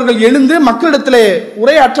மசூத் அவர்கள் எழுந்து மக்களிடத்திலே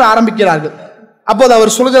உரையாற்ற ஆரம்பிக்கிறார்கள். அப்போது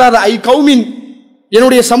அவர் சொல்கிறார், ஐ கௌமின்,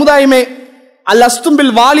 என்னுடைய சமுதாயமே, அல்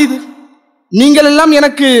அஸ்தும்பில் வாலிது, நீங்கள் எல்லாம்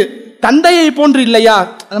எனக்கு தந்தையை போன்று இல்லையா?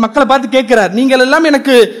 அந்த மக்களை பார்த்து கேட்கிறார், நீங்கள் எல்லாம்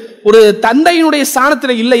எனக்கு ஒரு தந்தையினுடைய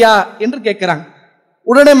ஸ்தானத்தில் இல்லையா என்று கேட்கிறாங்க.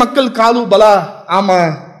 உடனே மக்கள் காலு பலா, ஆமா.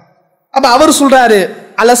 அப்ப அவர் சொல்றாரு,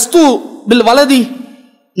 அல் அஸ்து பில் வலதி,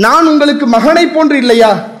 நான் உங்களுக்கு மகனை போன்று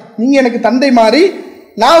இல்லையா? நீங்க எனக்கு தந்தை மாறி,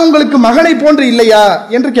 நான் உங்களுக்கு மகனை போன்று இல்லையா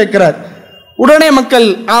என்று கேட்கிறார். உடனே மக்கள்,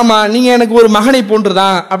 ஆமா நீங்க எனக்கு ஒரு மகனை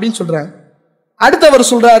போன்றுதான் அப்படின்னு சொல்றாங்க. அடுத்தவர்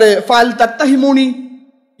சொல்றாரு, ஃபால் தத்தஹிமூனி,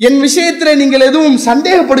 என் விஷயத்திலே நீங்கள் எதுவும்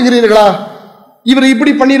சந்தேகப்படுகிறீர்களா? இவர்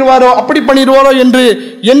இப்படி பண்ணிடுவாரோ அப்படி பண்ணிடுவாரோ என்று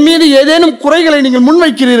என் மீது ஏதேனும் குறைகளை நீங்கள்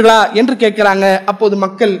முன்வைக்கிறீர்களா என்று கேட்கிறாங்க. அப்போது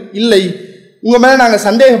மக்கள், இல்லை, உங்க மேல நாங்க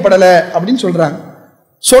சந்தேகப்படல அப்படின்னு சொல்றாங்க.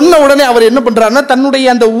 சொன்ன உடனே அவர் என்ன பண்றாருன்னா, தன்னுடைய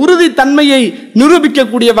அந்த உறுதி தன்மையை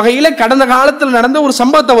நிரூபிக்கக்கூடிய வகையில கடந்த காலத்தில் நடந்த ஒரு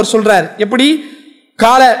சம்பவத்தை அவர் சொல்றார். எப்படி?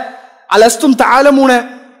 கால அலஸ்தும் தாலமூன,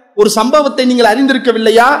 ஒரு சம்பவத்தை நீங்கள்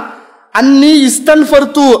அறிந்திருக்கவில்லையா? அன்னி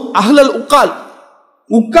இஸ்தன்ஃபர்து அஹ்லல் உக்கால்,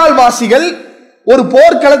 உக்கால் வாசிகள் ஒரு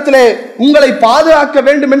போர்க்களத்திலே உங்களை பாதுகாக்க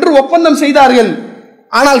வேண்டும் என்று ஒப்பந்தம் செய்தார்கள்.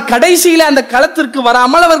 ஆனால் கடைசியில அந்த களத்திற்கு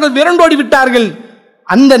வராமல் அவர்கள் விரண்டோடி விட்டார்கள்.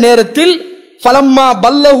 அந்த நேரத்தில் ஃபலம்மா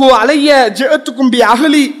பல்லஹு அலைய ஜஅத்துக்கும் பி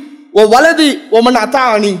அஹ்லி வ வலதி வ மன்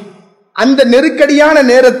அதானி, அந்த நெருக்கடியான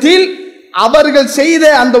நேரத்தில் அவர்கள் செய்த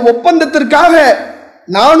அந்த ஒப்பந்தத்திற்காக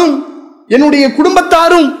நானும் என்னுடைய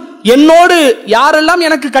குடும்பத்தாரும் என்னோடு யாரெல்லாம்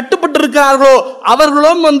எனக்கு கட்டுப்பட்டு இருக்கிறார்களோ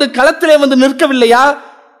அவர்களும் வந்து களத்திலே வந்து நிற்கவில்லையா?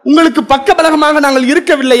 உங்களுக்கு பக்கபலகமாக நாங்கள்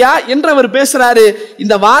இருக்கவில்லையா என்று அவர் பேசுறாரு.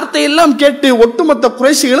 இந்த வார்த்தையெல்லாம் கேட்டு ஒட்டுமொத்த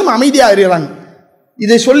குறைஷிகளும் அமைதியாக இருக்கிறாங்க.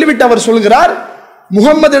 இதை சொல்லிவிட்டு அவர் சொல்கிறார்,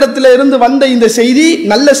 முகம்மது இடத்துல இருந்து வந்த இந்த செய்தி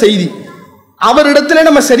நல்ல செய்தி, அவரிடத்துல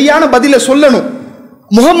நம்ம சரியான பதிலை சொல்லணும்.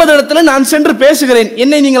 முகம்மது இடத்துல நான் சென்று பேசுகிறேன்,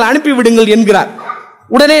 என்னை நீங்கள் அனுப்பிவிடுங்கள் என்கிறார்.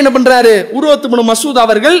 உடனே என்ன பண்றாரு, உருவத்து இப்னு மசூத்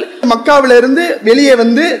அவர்கள் மக்காவில இருந்து வெளியே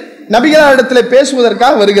வந்து நபிகளார் இடத்துல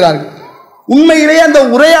பேசுவதற்காக வருகிறார்கள். உண்மையிலேயே அந்த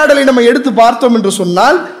உரையாடலை நம்ம எடுத்து பார்த்தோம் என்று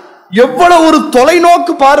சொன்னால் எவ்வளவு ஒரு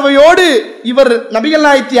தொலைநோக்கு பார்வையோடு இவர் நபிகள்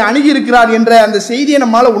நாயகத்தை அணுகி இருக்கிறார் என்ற அந்த செய்தியை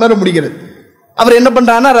நம்மால உணர முடிகிறது. அவர் என்ன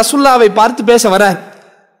பண்றாருன்னா ரசூலுல்லாவை பார்த்து பேச வரார்.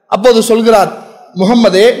 அப்போது சொல்கிறார்,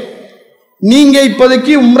 முகம்மதே, நீங்க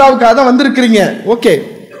இப்போதைக்கு உம்ராவுக்காக தான் வந்திருக்கிறீங்க, ஓகே,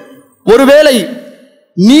 ஒருவேளை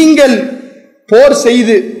நீங்கள் போர்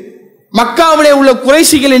செய்து மக்காவிலே உள்ள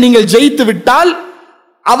குறைஷிகளை நீங்கள் ஜெயித்து விட்டால்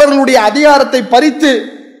அவர்களுடைய அதிகாரத்தை பறித்து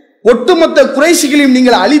ஒட்டுமொத்த குறைஷிகளையும்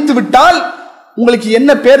நீங்கள் அழித்து விட்டால் உங்களுக்கு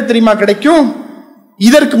என்ன பேர் தெரியுமா கிடைக்கும்?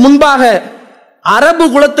 இதற்கு முன்பாக அரபு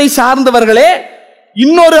குலத்தை சார்ந்தவர்களே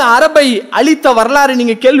இன்னொரு அரபை அழித்த வரலாறு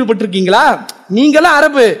நீங்க கேள்விப்பட்டிருக்கீங்களா? நீங்களும்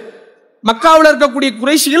அரபு, மக்காவில் இருக்கக்கூடிய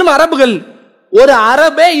குறைஷிகளும் அரபுகள், ஒரு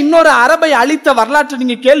அரபே இன்னொரு அரபை அழித்த வரலாற்றை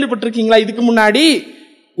நீங்க கேள்விப்பட்டிருக்கீங்களா இதுக்கு முன்னாடி?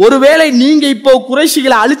 ஒருவேளை நீங்க இப்போ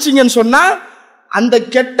குறைஷிகளை அழிச்சிங்கன்னு சொன்னா அந்த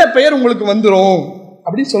கெட்ட பெயர் உங்களுக்கு வந்துடும்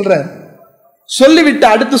அப்படின்னு சொல்றாரு. சொல்லிவிட்டு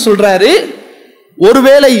அடுத்து சொல்றாரு,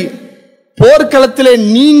 ஒருவேளை போர்க்களத்திலே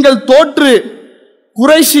நீங்கள் தோற்று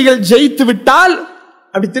குறைஷிகள் ஜெயித்து விட்டால்,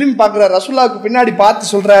 அப்படி திரும்பி பார்க்கிறார், ரசூலுல்லாஹ்வுக்கு பின்னாடி பார்த்து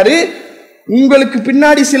சொல்றாரு, உங்களுக்கு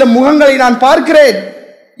பின்னாடி சில முகங்களை நான் பார்க்கிறேன்,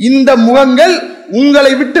 இந்த முகங்கள்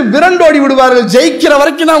உங்களை விட்டு விரண்டோடி விடுவார்கள், ஜெயிக்கிற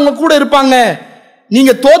வரைக்கும் தான் உங்க கூட இருப்பாங்க,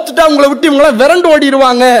 நீங்க தோத்துட்டா உங்களை விட்டு இவங்களை விரண்டு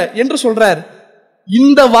ஓடிடுவாங்க என்று சொல்றார்.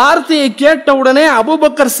 இந்த வார்த்தையை கேட்ட உடனே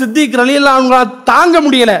அபூபக்கர் சித்திக் ரலியல்லாஹு அன்ஹு தாங்க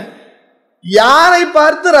முடியல. யாரை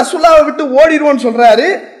பார்த்து ரசூலுல்லாஹ்வை விட்டு ஓடிடுவோன்னு சொல்றாரு,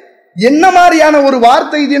 என்ன மாதிரியான ஒரு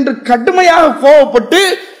வார்த்தை இது என்று கடுமையாக கோபப்பட்டு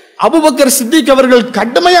அபூபக்கர் சித்திக் அவர்கள்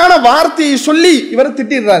கடுமையான வார்த்தையை சொல்லி இவரை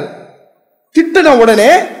திட்டிடுறாரு. திட்டின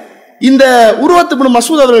உடனே இந்த உருவத்து இப்னு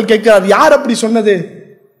மசூத் அவர்கள் கேட்கிறார், யார் அப்படி சொன்னது,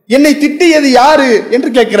 என்னை திட்டியது யாரு என்று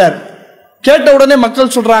கேட்கிறார். கேட்ட உடனே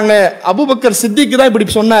மக்கள் சொல்றாங்க, அபூபக்கர் சித்திக் தான் இப்படி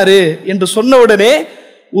சொன்னாரு என்று சொன்ன உடனே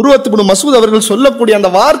உருவத்து இப்னு மசூத் அவர்கள் சொல்லக்கூடிய அந்த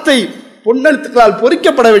வார்த்தை பொன்னெழுத்துக்களால்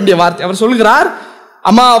பொறிக்கப்பட வேண்டிய வார்த்தை. அவர் சொல்கிறார்,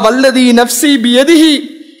 அமா வல்லதி நஃப்ஸி பியதிஹி,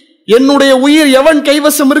 என்னுடைய உயிர் எவன்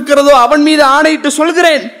கைவசம் இருக்கிறதோ அவன் மீது ஆணையிட்டு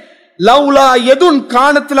சொல்கிறேன், லவ்லா யதுன்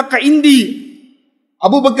கானத் லக இந்தி,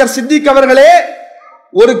 அபூபக்கர் சித்திக் அவர்களே,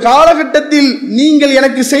 ஒரு காலகட்டத்தில் நீங்கள்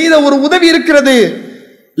எனக்கு செய்த ஒரு உதவி இருக்கிறது,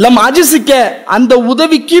 லம் அஜிசிக்க, அந்த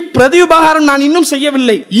உதவிக்கு பிரதியுபகாரம் நான் இன்னும்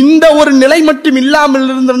செய்யவில்லை, இந்த ஒரு நிலை மட்டும் இல்லாமல்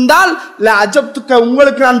இருந்திருந்தால் ல அஜப்துக்க,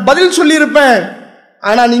 உங்களுக்கு நான் பதில் சொல்லி இருப்பேன்,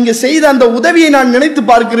 ஆனா நீங்க செய்த அந்த உதவியை நான் நினைத்து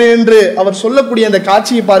பார்க்கிறேன் என்று அவர் சொல்லக்கூடிய அந்த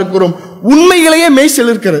காட்சியை பார்க்கிறோம். உண்மையிலேயே மெய்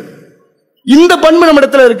செலுக்கிறது. இந்த பண்பு நம்ம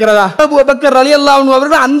இடத்துல இருக்கிறதா? அபூபக்கர் ரலியல்லாஹு அன்ஹு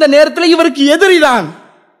அவர்கள் அந்த நேரத்தில் இவருக்கு எதிரிதான்,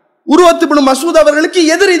 உருவத்து இப்னு மசூத் அவர்களுக்கு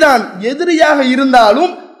எதிரிதான். எதிரியாக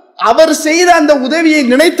இருந்தாலும் அவர் செய்த அந்த உதவியை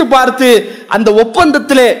நினைத்து பார்த்து அந்த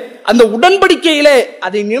ஒப்பந்தத்திலே அந்த உடன்படிக்கையிலே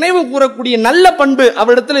அதை நினைவு கூறக்கூடிய நல்ல பண்பு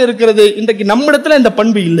அவரிடத்துல இருக்கிறது. இன்றைக்கு நம்மிடத்துல இந்த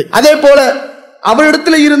பண்பு இல்லை. அதே போல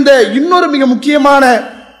அவரிடத்துல இருந்த இன்னொரு மிக முக்கியமான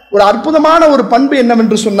ஒரு அற்புதமான ஒரு பண்பு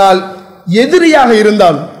என்னவென்று சொன்னால், எதிரியாக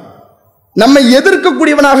இருந்தாலும் நம்மை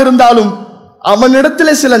எதிர்க்கக்கூடியவனாக இருந்தாலும்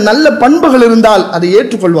அவனிடத்துல சில நல்ல பண்புகள் இருந்தால் அதை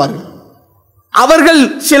ஏற்றுக்கொள்வார்கள். அவர்கள்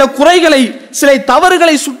சில குறைகளை சில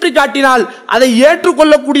தவறுகளை சுட்டி காட்டினால் அதை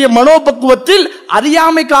ஏற்றுக்கொள்ளக்கூடிய மனோபக்குவத்தில்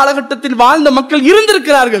அறியாமை காலகட்டத்தில் வாழ்ந்த மக்கள்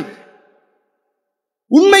இருந்திருக்கிறார்கள்.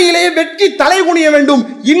 உண்மையிலேயே வெட்கி தலை குனிய வேண்டும்.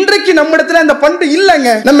 இன்றைக்கு நம்மிடத்துல அந்த பண்பு இல்லைங்க.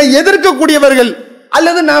 நம்மை எதிர்க்கக்கூடியவர்கள்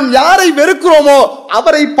அல்லது நாம் யாரை வெறுக்கிறோமோ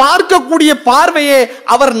அவரை பார்க்கக்கூடிய பார்வையே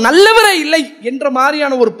அவர் நல்லவரே இல்லை என்ற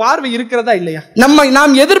மாதிரியான ஒரு பார்வை இருக்கிறதா இல்லையா?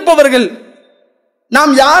 நாம் எதிர்ப்பவர்கள்,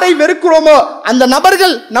 நாம் யாரை வெறுக்கிறோமோ அந்த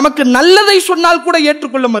நபர்கள் நமக்கு நல்லதை சொன்னால் கூட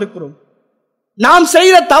ஏற்றுக்கொள்ள மறுக்கிறோம். நாம்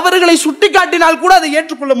செய்த தவறுகளை சுட்டிக்காட்டினால் கூட அதை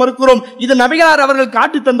ஏற்றுக்கொள்ள மறுக்கிறோம். இது நபிகளார் அவர்கள்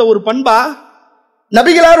காட்டி தந்த ஒரு பண்பா?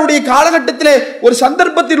 நபிகளாருடைய காலகட்டத்திலே ஒரு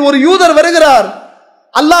சந்தர்ப்பத்தில் ஒரு யூதர் வருகிறார்,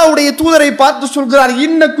 அல்லாஹ்வுடைய தூதரை பார்த்து சொல்கிறார்,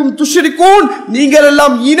 இன்னக்கும் துஷ்ரிகூன், நீங்கள்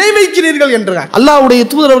எல்லாம் இணை வைக்கிறீர்கள் என்றார். அல்லாஹ்வுடைய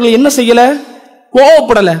தூதர் அவர்கள் என்ன செய்யல?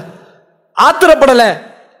 கோபப்படல, ஆத்திரப்படல.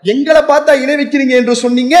 எங்களை பார்த்தா இணை வைக்கிறீங்க என்று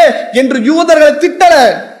சொன்னீங்க என்று யூதர்களை திட்டல.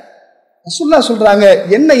 ரசூலுல்லாஹ் சொல்றாங்க,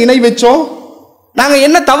 என்ன இணை வச்சோம், நாங்க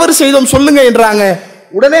என்ன தவறு செய்தோம் சொல்லுங்க என்றாங்க.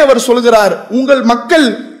 உடனே அவர் சொல்கிறார், உங்கள் மக்கள்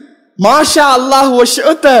மாஷா அல்லாஹ்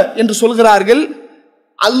வஷஅத என்று சொல்கிறார்கள்,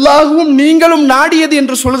 அல்லாஹ்வும் நீங்களும் நாடியது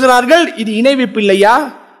என்று சொல்கிறார்கள். இது இணை வைப்பு இல்லையா?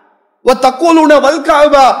 வதகூலுன வல்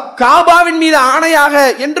காபா, காபாவின் மீது ஆணையாக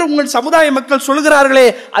என்று உங்கள் சமுதாய மக்கள் சொல்கிறார்களே,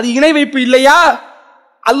 அது இணை வைப்பு இல்லையா?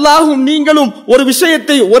 அல்லாஹும் நீங்களும் ஒரு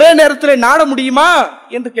விஷயத்தை ஒரே நேரத்தில் நாட முடியுமா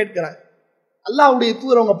என்று கேட்கிறார். அல்லாஹ்வுடைய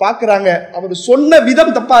தூதர் அவங்க பார்க்கிறாங்க, அவர் சொன்ன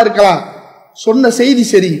விதம் தப்பா இருக்கலாம், சொன்ன செய்தி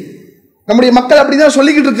சரி, நம்முடைய மக்கள் அப்படிதான்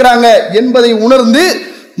சொல்லிக்கிட்டு இருக்கிறாங்க என்பதை உணர்ந்து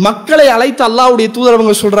மக்களை அழைத்து அல்லாஹ்வுடைய தூதர்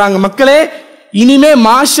அவங்க சொல்றாங்க, மக்களே இனிமே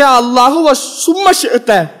மாஷா அல்லாஹு சும்மா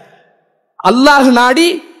அல்லாஹ் நாடி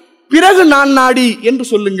பிறகு நான் நாடி என்று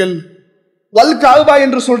சொல்லுங்கள். வல் காபா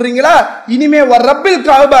என்று சொல்றீங்களா, இனிமே ரப்பில்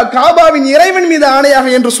காபா, காபாவின் இறைவன் மீது ஆணையாக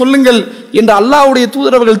என்று சொல்லுங்கள் என்று அல்லாஹ்வுடைய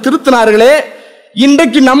தூதரவர்கள் திருத்தினார்களே.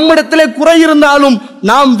 இன்றைக்கு நம்மிடத்திலே குறை இருந்தாலும்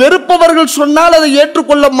நாம் வெறுப்பவர்கள் சொன்னால் அதை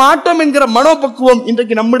ஏற்றுக்கொள்ள மாட்டோம் என்கிற மனோபக்குவம்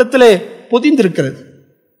இன்றைக்கு நம்மிடத்திலே பொதிந்திருக்கிறது.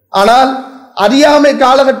 ஆனால் அறியாமை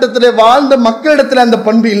காலகட்டத்திலே வாழ்ந்த மக்களிடத்தில் அந்த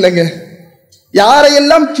பண்பு இல்லைங்க.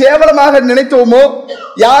 யாரையெல்லாம் கேவலமாக நினைத்தோமோ,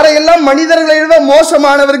 யாரையெல்லாம் மனிதர்களை விட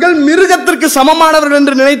மோசமானவர்கள், மிருகத்திற்கு சமமானவர்கள்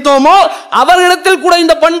என்று நினைத்தோமோ அவர்களிடத்தில் கூட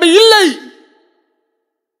இந்த பண்பு இல்லை.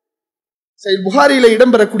 புகாரியில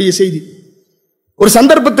இடம்பெறக்கூடிய செய்தி, ஒரு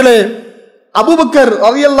சந்தர்ப்பத்தில் அபூபக்கர்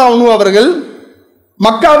ரலியல்லாஹு அன்ஹு அவர்கள்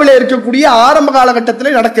மக்காவிலே இருக்கக்கூடிய ஆரம்ப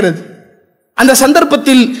காலகட்டத்திலே நடக்கிறது. அந்த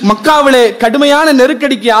சந்தர்ப்பத்தில் மக்காவிலே கடுமையான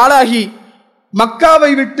நெருக்கடிக்கு ஆளாகி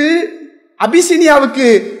மக்காவை விட்டு அபிசினியாவுக்கு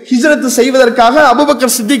ஹிஜ்ரத் செய்வதற்காக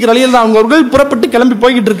அபூபக்கர் சித்திக் ரலியல்லாஹு அன்ஹு அவர்கள் புறப்பட்டு கிளம்பி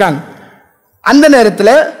போய்கிட்டு இருக்காங்க. அந்த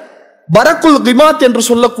நேரத்தில் பரக்குல் கிமாத் என்று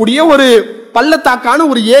சொல்லக்கூடிய ஒரு பள்ளத்தாக்கான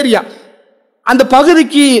ஒரு ஏரியா, அந்த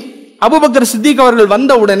பகுதிக்கு அபூபக்கர் சித்திக் அவர்கள்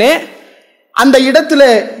வந்த உடனே அந்த இடத்துல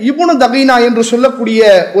இப்னு தகீனா என்று சொல்லக்கூடிய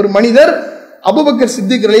ஒரு மனிதர் அபூபக்கர்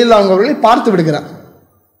சித்திக் ரலியல்லாஹு அன்ஹு அவர்களை பார்த்து விடுகிறார்.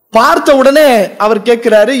 பார்த்த உடனே அவர்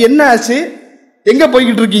கேட்கிறாரு, என்ன ஆச்சு, எங்க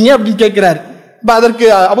போய்கிட்டு இருக்கீங்க அப்படின்னு கேட்கிறாரு. அதற்கு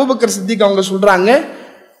அபூபக்கர் சித்திக் அவங்க சொல்றாங்க,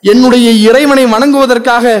 என்னுடைய இறைவனை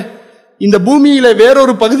வணங்குவதற்காக இந்த பூமியில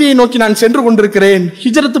வேறொரு பகுதியை நோக்கி நான் சென்று கொண்டிருக்கிறேன்,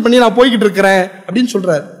 ஹிஜ்ரத் பண்ணி நான் போய்கிட்டு இருக்கிறேன் அப்படின்னு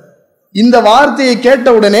சொல்றாரு. இந்த வார்த்தையை கேட்ட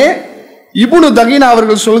உடனே இப்னு தகீனா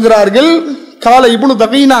அவர்கள் சொல்கிறார்கள், கால இப்னு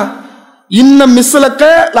தகீனா இன்னம் மிஸ்லக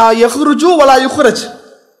லா யஹ்ருஜு வலா யுஹ்ரஜ்,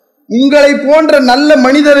 உங்களை போன்ற நல்ல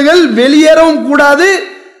மனிதர்கள் வெளியேறவும் கூடாது,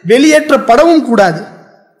 வெளியேற்றப்படவும் கூடாது.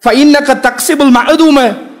 ஃபஇன்னக தக்ஸிபுல் மஅதூம,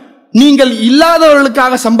 நீங்கள்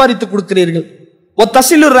இல்லாதவர்களுக்காக சம்பாதித்து கொடுக்கிறீர்கள். ஒ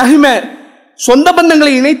தசிலு ரஹிம, சொந்த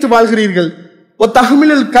பந்தங்களை இணைத்து வாழ்கிறீர்கள். ஒ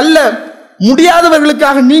தஹ்மிலுல் கல்ல,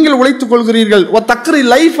 முடியாதவர்களுக்காக நீங்கள் உழைத்துக் கொள்கிறீர்கள். ஒ தக்ரி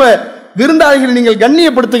லைஃப, விருந்தாளிகளை நீங்கள்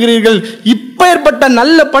கண்ணியப்படுத்துகிறீர்கள். இப்பேற்பட்ட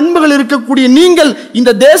நல்ல பண்புகள் இருக்கக்கூடிய நீங்கள்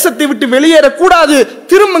இந்த தேசத்தை விட்டு வெளியேறக்கூடாது,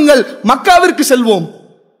 திரும்புங்கள், மக்காவிற்கு செல்வோம்.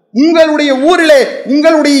 உங்களுடைய ஊரிலே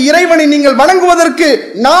உங்களுடைய இறைவனை நீங்கள் வணங்குவதற்கு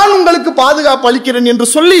நான் உங்களுக்கு பாதுகாப்பு அளிக்கிறேன் என்று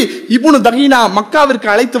சொல்லி இப்னு தகீனா மக்காவிற்கு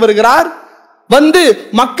அழைத்து வருகிறார். வந்து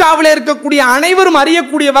மக்காவிலே இருக்கக்கூடிய அனைவரும்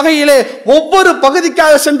அறியக்கூடிய வகையிலே ஒவ்வொரு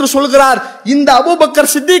பகுதிக்காக சென்று சொல்கிறார், இந்த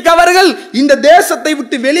அபூபக்கர் சித்திக் அவர்கள் இந்த தேசத்தை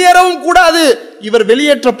விட்டு வெளியேறவும் கூடாது, இவர்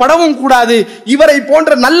வெளியேற்றப்படவும் கூடாது, இவரை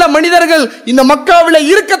போன்ற நல்ல மனிதர்கள் இந்த மக்காவிலே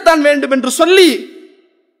இருக்கத்தான் வேண்டும் என்று சொல்லி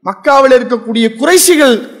மக்காவில் இருக்கக்கூடிய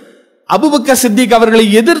குறைஷிகள் அபூபக்கர் சித்திக் அவர்களை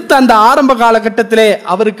எதிர்த்த அந்த ஆரம்ப காலகட்டத்திலே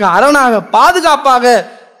அவருக்கு அரணாக பாதுகாப்பாக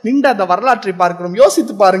நின்ற அந்த வரலாற்றை பார்க்கிறோம்.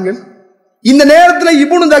 யோசித்து பாருங்கள். இந்த நேரத்தில்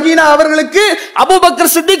இப்னு தகீனா அவர்களுக்கு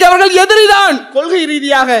அபூபக்கர் சித்திக் அவர்கள் எதிரிதான் கொள்கை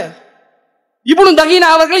ரீதியாக. இப்னு தகீனா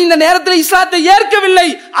அவர்கள் இந்த நேரத்தில் இஸ்லாத்தை ஏற்கவில்லை,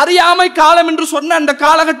 அறியாமை காலம் என்று சொன்ன அந்த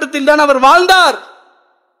காலகட்டத்தில் தான் அவர் வாழ்ந்தார்.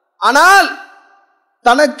 ஆனால்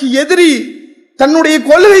தனக்கு எதிரி, தன்னுடைய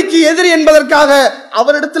கொள்கைக்கு எதிரி என்பதற்காக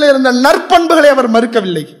அவரிடத்தில் இருந்த நற்பண்புகளை அவர்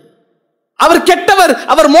மறுக்கவில்லை. அவர் கெட்டவர்,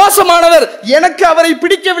 அவர் மோசமானவர், எனக்கு அவரை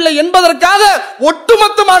பிடிக்கவில்லை என்பதற்காக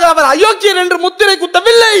ஒட்டுமொத்தமாக அவர் அயோக்கியர் என்று முத்திரை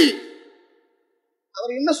குத்தவில்லை.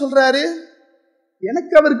 அவர் என்ன சொல்றாரு,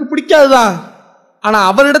 எனக்கு அவருக்கு பிடிக்காதுதான், ஆனா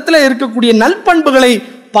அவரிடத்துல இருக்கக்கூடிய நல்பண்புகளை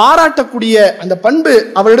பாராட்டக்கூடிய அந்த பண்பு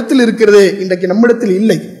அவரிடத்தில் இருக்கிறது, இன்றைக்கு நம்மிடத்தில்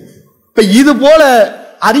இல்லை. இப்ப இது போல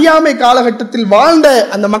அறியாமை காலகட்டத்தில் வாழ்ந்த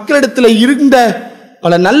அந்த மக்களிடத்தில் இருந்த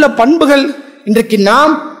பல நல்ல பண்புகள் இன்றைக்கு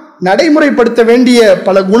நாம் நடைமுறைப்படுத்த வேண்டிய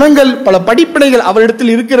பல குணங்கள், பல படிப்பினைகள்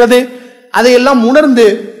அவரிடத்தில் இருக்கிறது. அதையெல்லாம் உணர்ந்து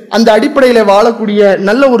அந்த அடிப்படையில் வாழக்கூடிய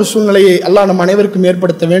நல்ல ஒரு சூழ்நிலையை அல்லாஹ் நம் அனைவருக்கும்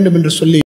ஏற்படுத்த வேண்டும் என்று சொல்லி